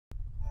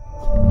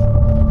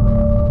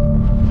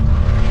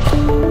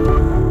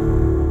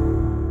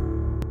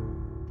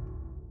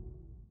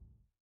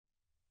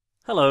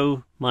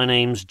Hello, my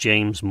name's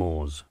James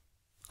Moores.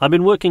 I've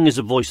been working as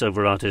a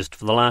voiceover artist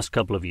for the last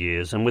couple of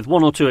years, and with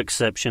one or two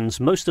exceptions,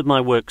 most of my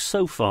work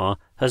so far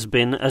has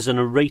been as a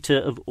narrator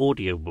of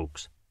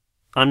audiobooks.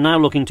 I'm now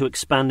looking to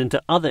expand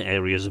into other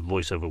areas of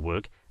voiceover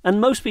work, and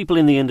most people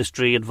in the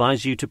industry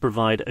advise you to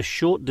provide a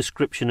short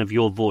description of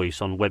your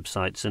voice on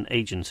websites and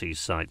agencies'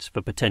 sites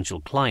for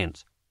potential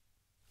clients.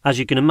 As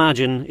you can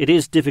imagine, it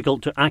is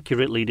difficult to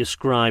accurately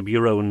describe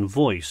your own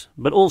voice,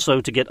 but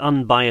also to get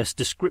unbiased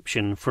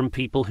description from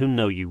people who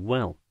know you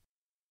well.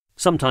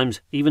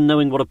 Sometimes, even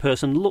knowing what a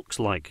person looks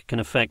like can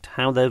affect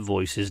how their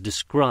voice is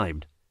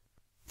described.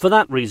 For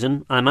that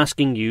reason, I'm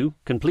asking you,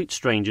 complete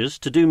strangers,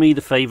 to do me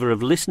the favour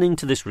of listening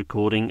to this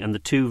recording and the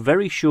two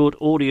very short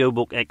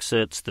audiobook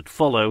excerpts that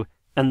follow,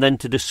 and then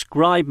to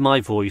describe my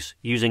voice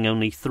using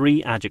only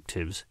 3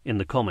 adjectives in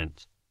the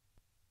comments.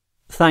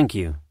 Thank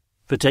you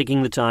for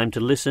taking the time to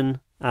listen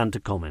and to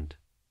comment.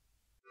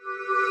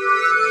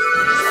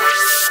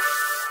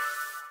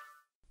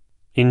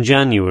 In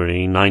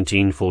January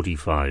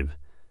 1945,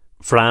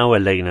 Frau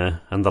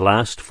Elena and the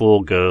last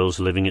 4 girls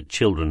living at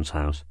Children's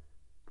House,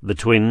 the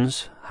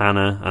twins,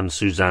 Hannah and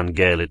Suzanne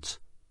Gerlitz,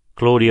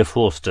 Claudia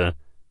Forster,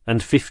 and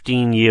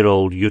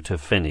 15-year-old Jutta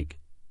Pfennig,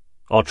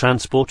 are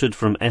transported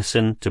from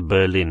Essen to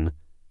Berlin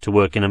to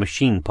work in a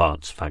machine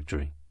parts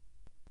factory.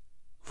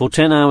 For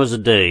 10 hours a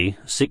day,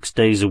 6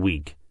 days a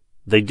week,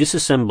 they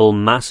disassemble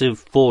massive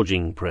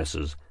forging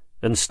presses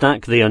and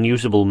stack the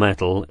unusable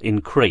metal in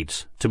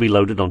crates to be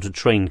loaded onto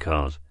train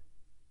cars.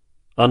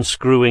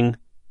 Unscrewing,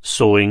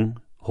 sawing,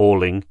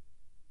 hauling.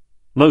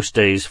 Most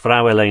days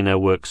Frau Elena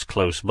works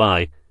close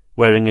by,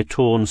 wearing a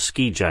torn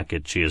ski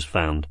jacket she has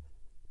found,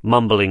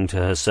 mumbling to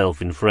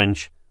herself in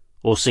French,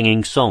 or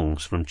singing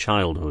songs from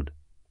childhood.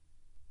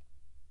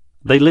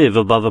 They live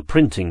above a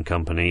printing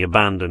company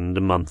abandoned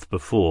a month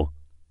before.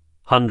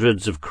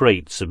 Hundreds of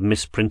crates of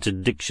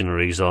misprinted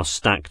dictionaries are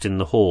stacked in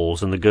the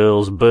halls, and the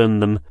girls burn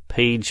them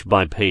page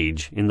by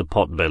page in the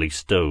potbelly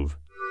stove.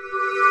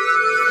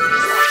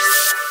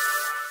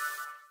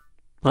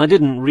 I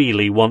didn't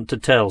really want to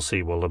tell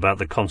Sewell about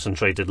the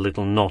concentrated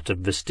little knot of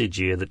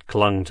vestigia that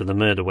clung to the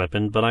murder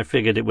weapon, but I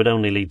figured it would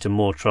only lead to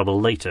more trouble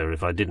later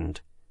if I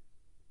didn't.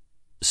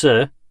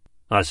 "Sir,"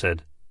 I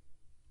said,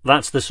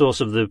 "that's the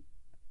source of the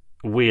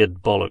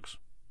weird bollocks."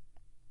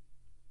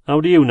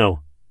 "How do you know?"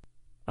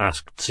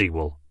 asked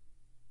Sewell.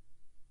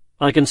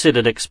 I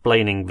considered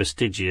explaining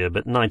vestigia,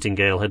 but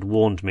Nightingale had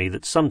warned me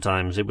that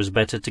sometimes it was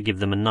better to give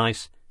them a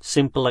nice,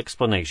 simple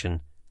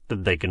explanation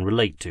that they can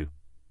relate to.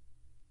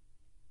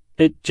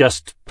 "It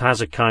just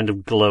has a kind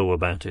of glow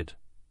about it,"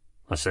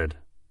 I said.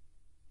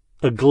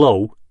 "A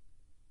glow?"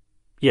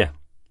 "Yeah,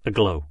 a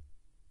glow."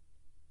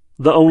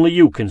 "That only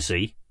you can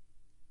see?"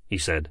 he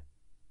said.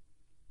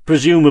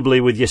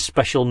 "Presumably with your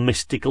special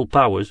mystical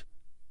powers?"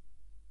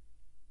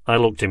 I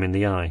looked him in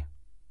the eye.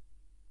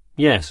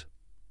 "Yes,"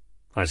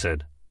 I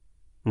said,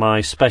 "my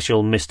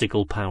special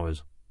mystical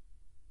powers."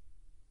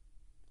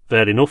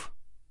 "Fair enough,"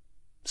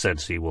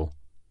 said Sewell.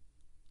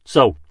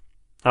 "So,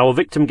 our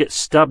victim gets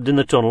stabbed in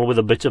the tunnel with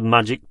a bit of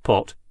magic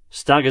pot,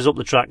 staggers up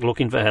the track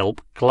looking for help,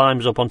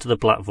 climbs up onto the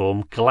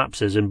platform,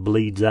 collapses and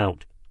bleeds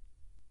out."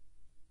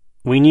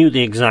 We knew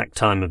the exact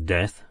time of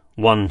death,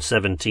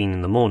 1:17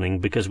 in the morning,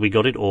 because we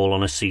got it all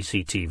on a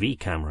CCTV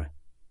camera.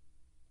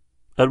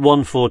 At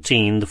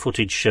 1:14 the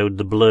footage showed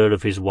the blur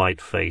of his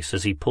white face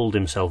as he pulled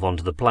himself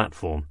onto the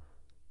platform,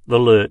 the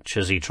lurch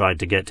as he tried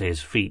to get to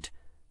his feet,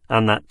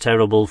 and that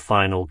terrible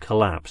final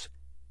collapse,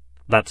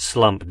 that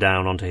slump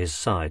down onto his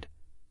side,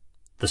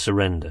 the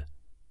surrender.